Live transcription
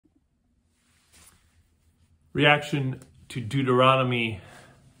reaction to Deuteronomy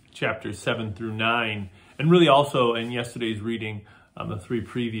chapters 7 through 9, and really also in yesterday's reading, the three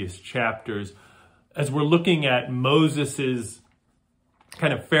previous chapters, as we're looking at Moses's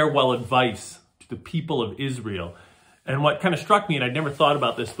kind of farewell advice to the people of Israel. And what kind of struck me, and I'd never thought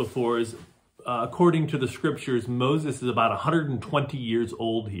about this before, is according to the scriptures, Moses is about 120 years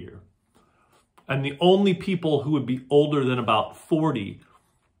old here. And the only people who would be older than about 40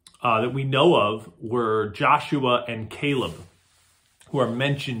 that we know of were Joshua and Caleb, who are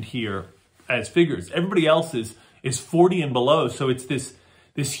mentioned here as figures. Everybody else is 40 and below. So it's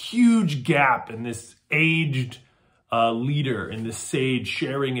this huge gap in this aged leader and this sage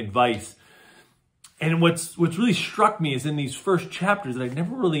sharing advice. And what's really struck me is in these first chapters, and I'd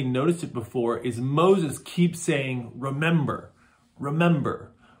never really noticed it before, is Moses keeps saying, remember,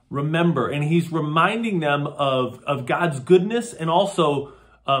 remember, remember. And he's reminding them of God's goodness and also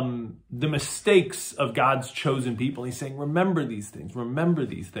the mistakes of God's chosen people. He's saying, remember these things, remember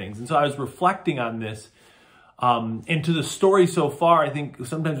these things. And so I was reflecting on this. And to the story so far, I think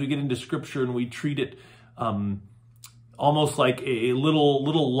sometimes we get into scripture and we treat it almost like a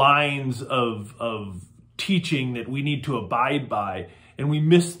little lines of teaching that we need to abide by, and we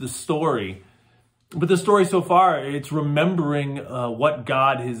miss the story. But the story so far, it's remembering what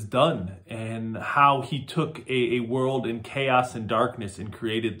God has done and how he took a world in chaos and darkness and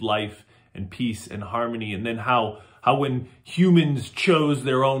created life and peace and harmony. And then how when humans chose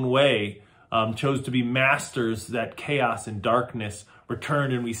their own way, chose to be masters, that chaos and darkness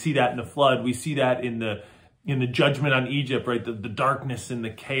returned. And we see that in the flood. We see that in the judgment on Egypt, right? The darkness and the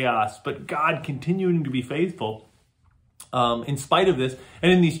chaos, but God continuing to be faithful in spite of this. And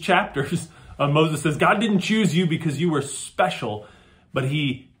in these chapters, Moses says, God didn't choose you because you were special, but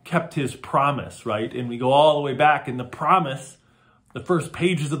he kept his promise, right? And we go all the way back, and the promise, the first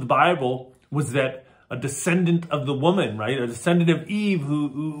pages of the Bible, was that a descendant of the woman, right? A descendant of Eve,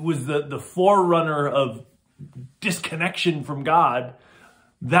 who was the forerunner of disconnection from God,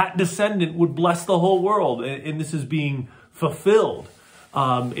 that descendant would bless the whole world. And this is being fulfilled.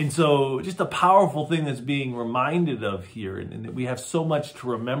 And so just a powerful thing that's being reminded of here, and that we have so much to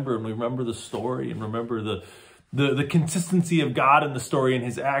remember, and we remember the story and remember the consistency of God in the story and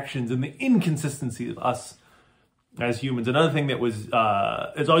his actions, and the inconsistency of us as humans. Another thing that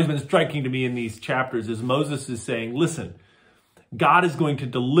has always been striking to me in these chapters is Moses is saying, listen, God is going to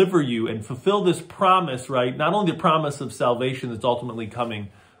deliver you and fulfill this promise, right? Not only the promise of salvation that's ultimately coming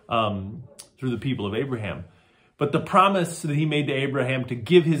through the people of Abraham, but the promise that he made to Abraham to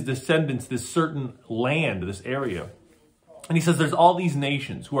give his descendants this certain land, this area. And he says there's all these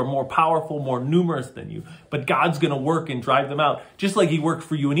nations who are more powerful, more numerous than you, but God's going to work and drive them out, just like he worked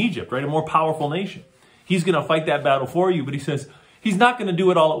for you in Egypt, right? A more powerful nation. He's going to fight that battle for you, but he says he's not going to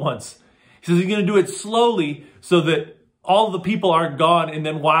do it all at once. He says he's going to do it slowly so that all the people aren't gone and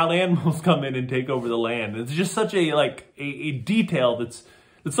then wild animals come in and take over the land. It's just such a detail that's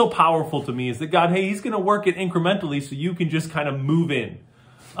so powerful to me, is that God, hey, he's going to work it incrementally so you can just kind of move in.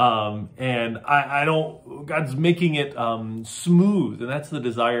 And God's making it smooth. And that's the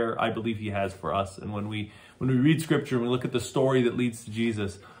desire I believe he has for us. And when we read scripture and we look at the story that leads to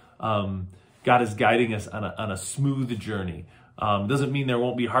Jesus, God is guiding us on a smooth journey. Doesn't mean there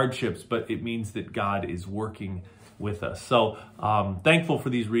won't be hardships, but it means that God is working with us. So thankful for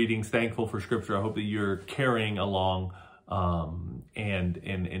these readings, thankful for scripture. I hope that you're carrying along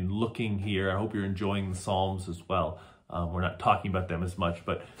and looking here. I hope you're enjoying the Psalms as well. We're not talking about them as much,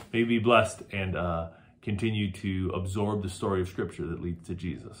 but may be blessed and continue to absorb the story of scripture that leads to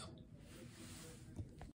Jesus.